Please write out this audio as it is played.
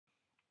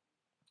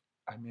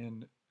I'm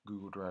in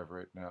Google Drive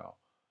right now.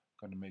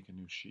 I'm going to make a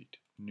new sheet,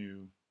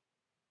 new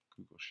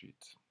Google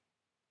Sheets.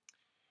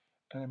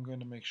 And I'm going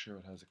to make sure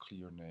it has a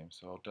clear name.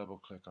 So I'll double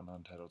click on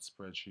Untitled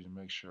Spreadsheet and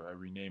make sure I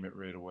rename it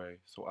right away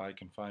so I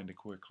can find it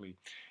quickly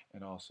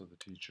and also the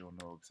teacher will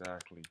know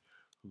exactly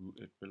who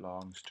it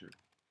belongs to.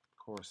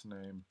 Course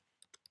name,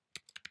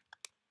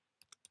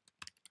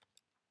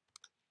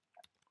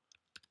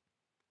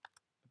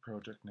 the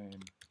project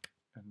name,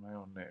 and my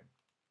own name.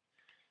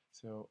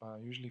 So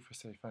usually for,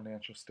 say,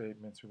 financial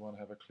statements, we want to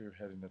have a clear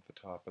heading at the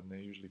top, and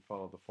they usually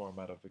follow the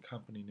format of the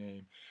company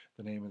name,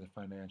 the name of the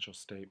financial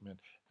statement,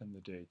 and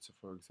the date. So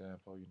for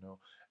example,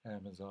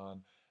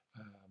 Amazon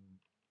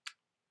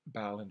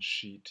balance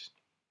sheet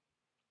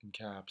in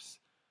caps,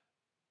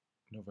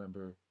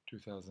 November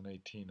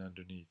 2018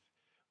 underneath,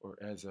 or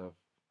as of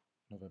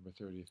November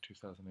 30th,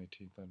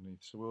 2018 underneath.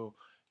 So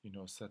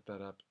we'll, set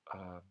that up.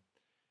 I'm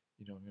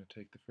going to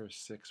take the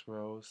first 6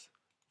 rows,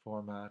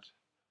 format,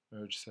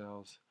 merge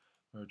cells,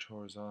 merge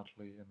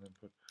horizontally, and then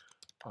put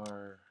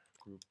our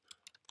group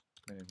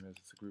name as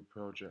it's a group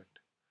project.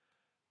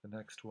 The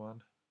next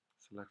one,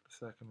 select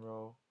the second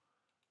row,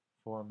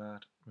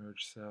 format,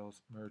 merge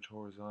cells, merge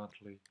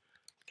horizontally,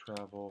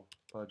 travel,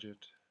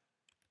 budget,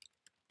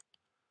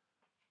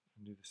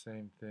 and do the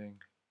same thing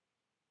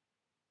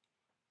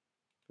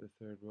for the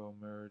third row,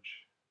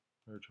 merge,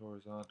 merge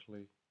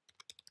horizontally,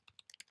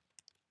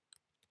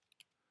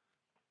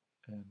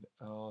 and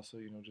I'll also,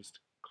 just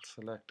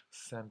select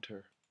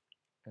center,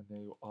 and they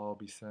will all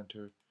be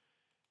centered,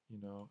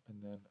 and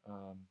then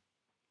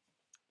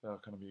that'll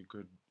kind of be a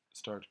good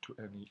start to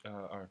any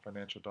our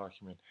financial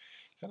document.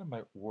 Kind of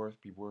might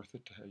be worth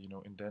it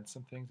to indent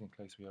some things in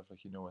case we have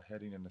like a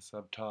heading and a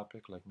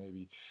subtopic like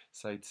maybe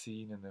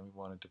sightseeing, and then we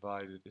want to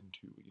divide it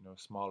into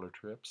smaller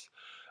trips.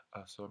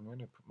 So I'm going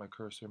to put my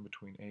cursor in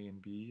between A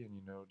and B,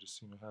 and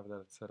just have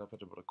that set up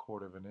at about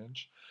 1/4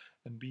 inch,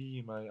 and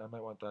B I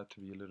might want that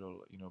to be a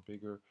little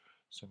bigger,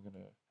 so I'm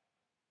going to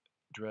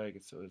drag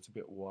it so it's a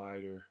bit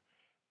wider,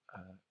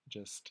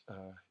 just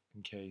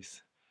in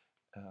case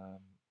um,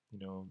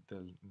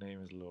 the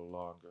name is a little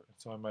longer. And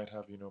so I might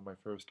have, my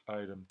first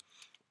item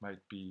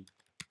might be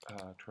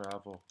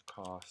travel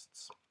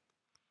costs.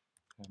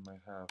 I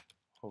might have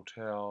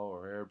hotel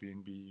or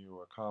Airbnb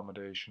or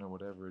accommodation or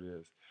whatever it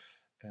is.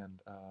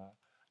 And,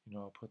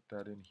 I'll put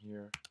that in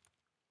here,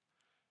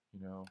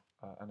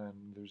 and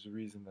then there's a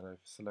reason that I've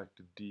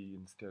selected D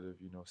instead of,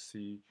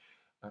 C,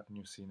 and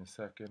you'll see in a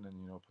second,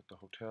 and, put the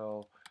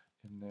hotel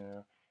in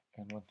there.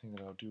 And one thing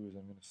that I'll do is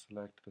I'm going to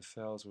select the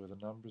cells where the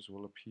numbers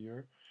will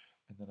appear,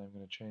 and then I'm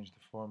going to change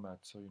the format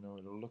so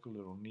it'll look a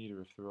little neater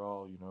if they're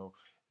all in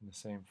the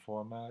same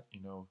format,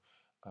 in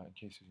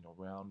case of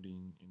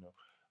rounding.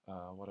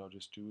 What I'll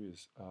just do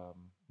is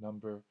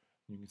number.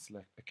 You can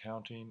select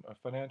accounting.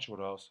 Financial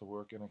would also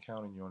work. In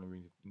accounting, you only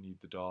really need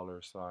the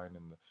dollar sign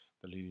in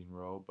the leading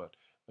row, but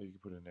you can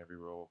put it in every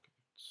row.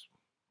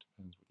 It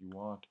depends what you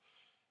want.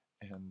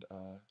 And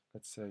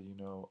let's say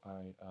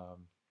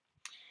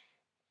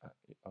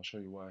I'll show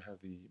you why I have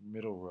the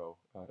middle row.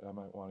 I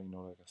might want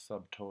like a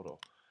subtotal.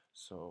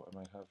 So I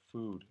might have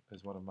food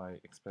as one of my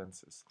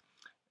expenses,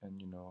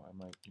 and I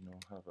might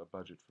have a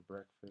budget for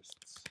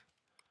breakfasts,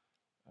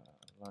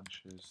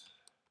 lunches,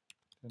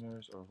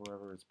 dinners, or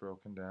whoever it's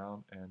broken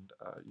down, and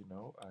I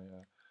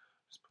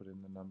just put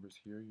in the numbers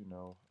here.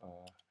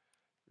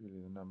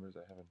 Really the numbers,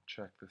 I haven't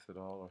checked this at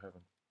all or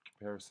haven't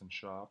comparison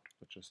shopped,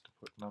 but just to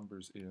put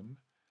numbers in.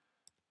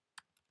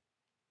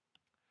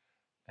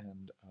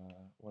 And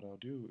what I'll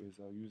do is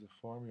I'll use a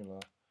formula,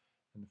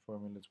 and the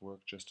formulas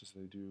work just as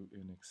they do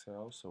in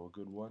Excel. So a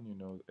good one,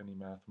 any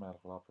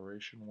mathematical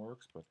operation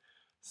works, but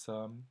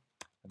sum,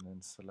 and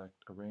then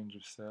select a range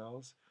of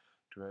cells,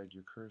 drag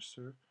your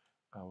cursor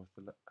with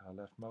the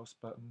left mouse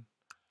button,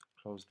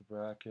 close the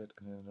bracket,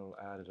 and then it'll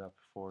add it up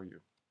for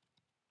you.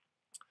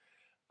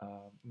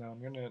 Now I'm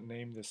going to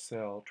name this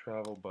cell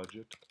travel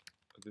budget,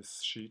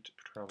 this sheet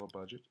travel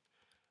budget.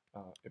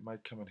 It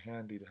might come in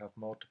handy to have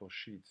multiple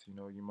sheets.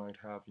 You might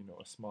have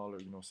a smaller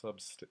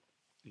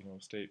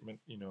statement.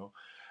 And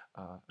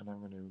I'm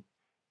going to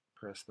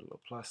press the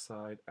little plus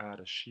side, add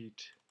a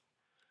sheet,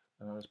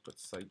 and I'll just put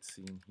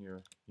sightseeing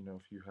here.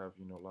 If you have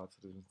lots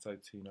of different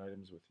sightseeing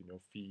items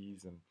with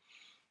fees and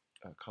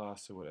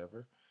costs or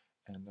whatever,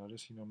 and I'll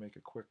just make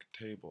a quick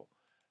table,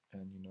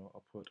 and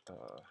I'll put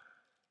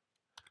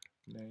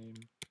name,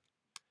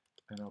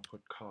 and I'll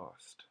put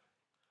cost,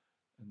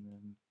 and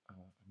then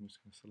I'm just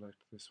going to select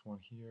this one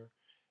here,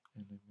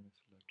 and I'm going to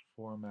select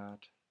format,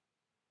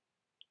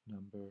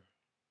 number,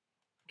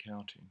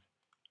 accounting.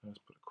 I'll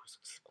just put a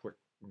quick,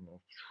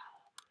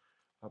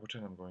 I'll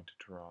pretend I'm going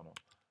to Toronto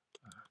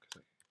because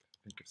I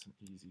think of some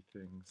easy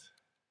things.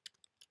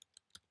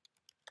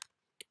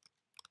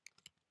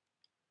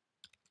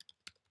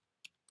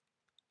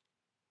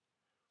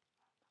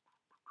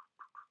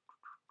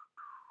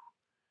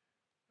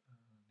 I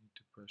need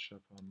to brush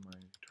up on my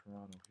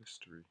Toronto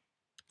history.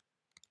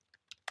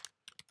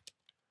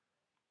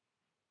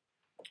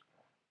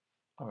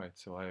 Alright,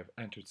 so I have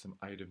entered some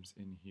items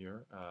in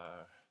here.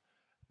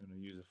 I'm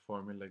going to use a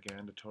formula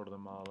again to total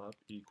them all up,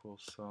 equal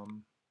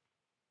sum,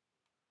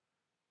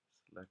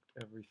 select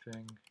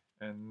everything.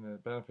 And the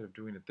benefit of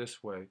doing it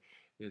this way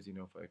is, if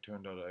I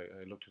turned out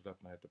I looked it up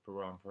and I had the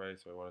wrong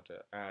price, or I wanted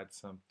to add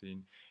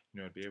something,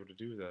 I'd be able to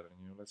do that.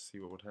 And let's see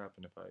what would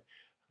happen if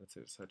let's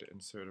say I decide to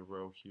insert a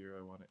row here.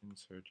 I want to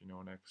insert,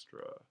 an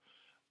extra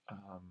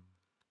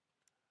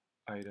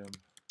item,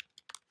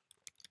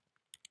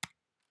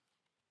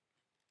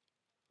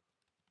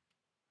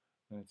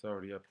 and it's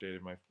already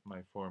updated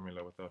my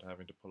formula without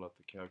having to pull out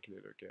the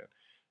calculator again.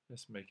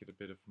 Let's make it a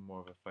bit of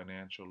more of a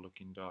financial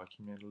looking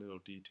document, a little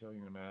detail.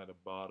 You're going to add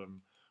a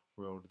bottom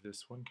row to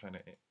this one, kind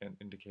of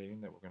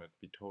indicating that we're going to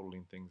be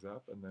totaling things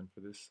up. And then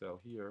for this cell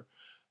here,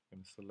 I'm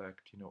going to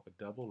select,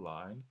 a double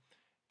line,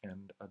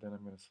 and then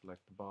I'm going to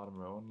select the bottom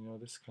row.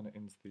 And this kind of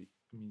means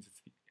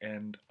it's the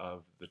end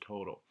of the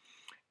total.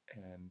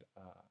 And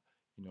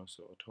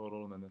so a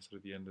total, and then that's sort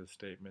of the end of the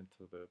statement,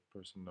 so the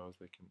person knows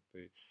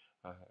they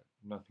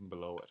nothing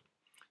below it.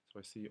 So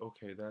I see,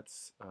 okay,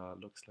 that's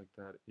looks like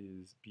that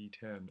is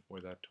B10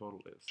 where that total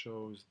is.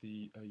 Shows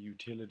the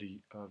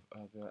utility of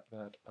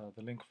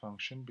the link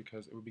function,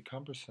 because it would be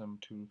cumbersome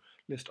to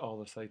list all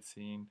the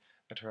sightseeing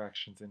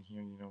attractions in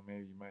here.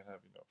 Maybe you might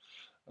have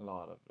a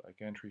lot of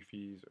like entry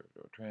fees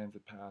or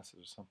transit passes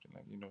or something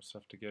like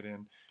stuff to get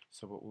in.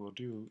 So what we'll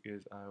do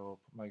is I will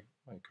put my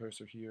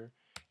cursor here,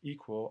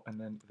 equal, and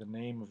then the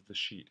name of the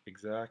sheet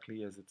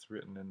exactly as it's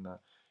written in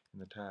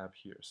the tab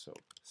here. So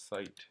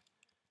site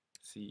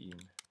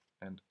seeing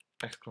and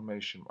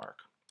exclamation mark.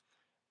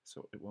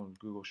 So when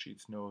Google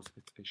Sheets knows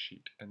it's a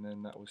sheet. And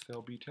then that was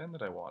cell B10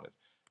 that I wanted.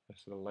 It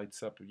sort of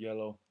lights up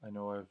yellow. I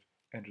know I've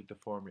entered the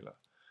formula.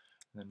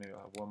 And then maybe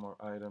I'll have one more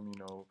item,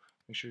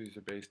 make sure these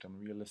are based on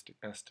realistic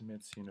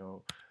estimates,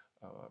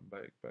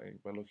 by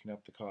looking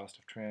up the cost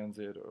of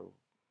transit, or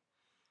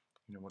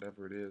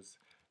whatever it is,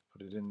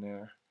 put it in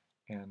there.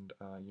 And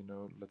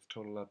let's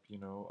total up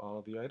all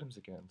of the items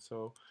again.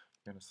 So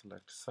I'm going to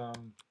select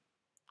sum,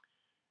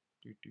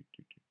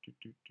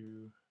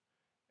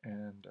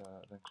 and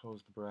then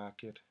close the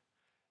bracket,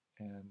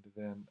 and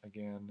then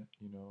again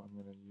I'm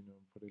going to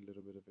put a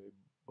little bit of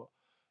a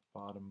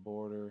bottom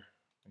border.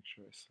 Make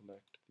sure I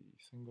select the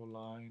single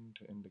line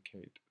to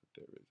indicate that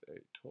there is a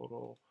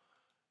total,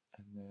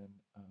 and then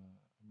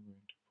I'm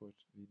going to put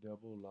the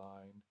double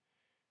line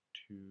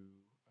to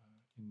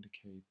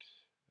indicate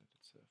that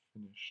it's a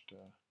finished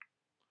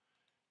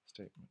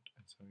statement.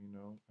 And so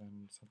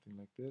and something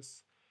like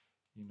this,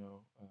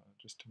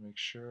 just to make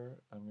sure,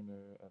 I'm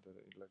gonna that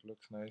it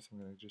looks nice. I'm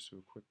gonna just do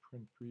a quick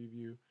print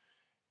preview.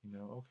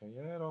 Okay,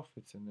 yeah, it all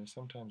fits in there.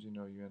 Sometimes you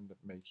end up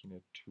making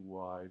it too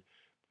wide,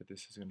 but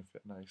this is gonna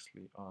fit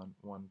nicely on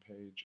one page.